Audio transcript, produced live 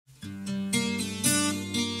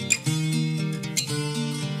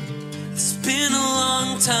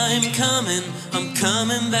time coming, I'm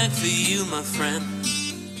coming back for you, my friend.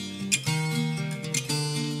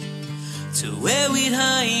 To where we'd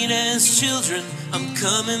hide as children, I'm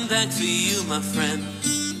coming back for you, my friend.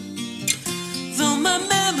 Though my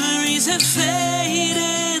memories have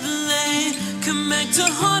faded, they come back to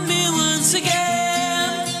haunt me once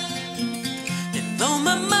again. And though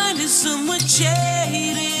my mind is somewhat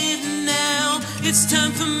jaded now, it's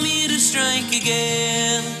time for me to strike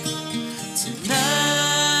again. Tonight,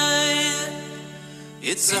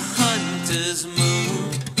 it's a hunter's moon.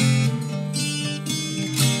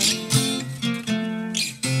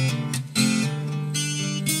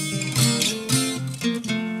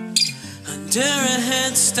 Under a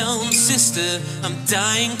headstone, sister, I'm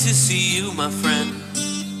dying to see you, my friend.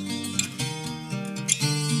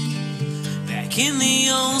 Back in the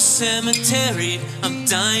old cemetery, I'm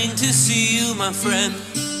dying to see you, my friend.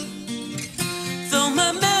 Though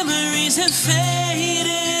my memories have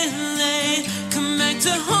faded, they come back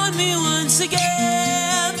to haunt me once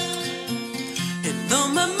again. And though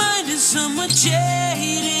my mind is somewhat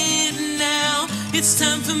jaded now, it's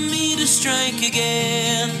time for me to strike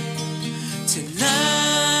again.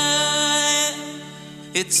 Tonight,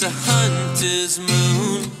 it's a hunter's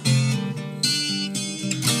moon.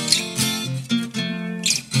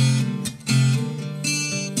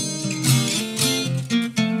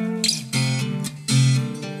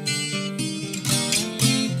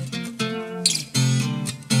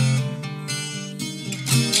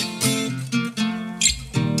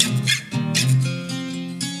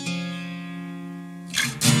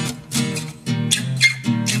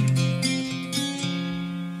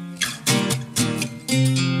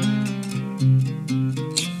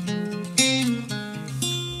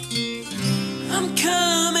 I'm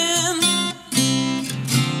coming,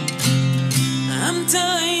 I'm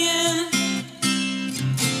dying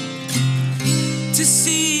to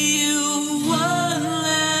see you one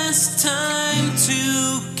last time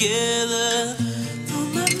together. Though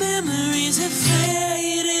my memories have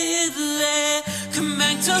faded, they come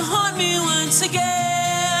back to haunt me once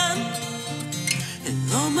again. And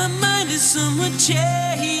though my mind is somewhat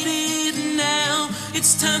jaded now,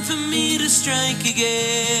 it's time for me to strike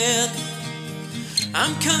again.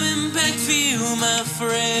 I'm coming back for you, my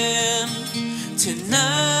friend. Tonight,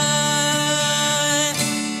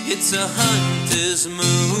 it's a hunter's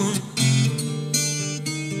moon.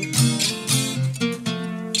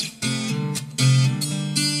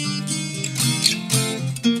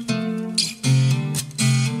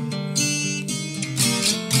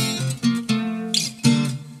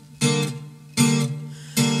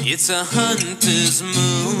 It's a hunter's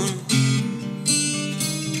moon.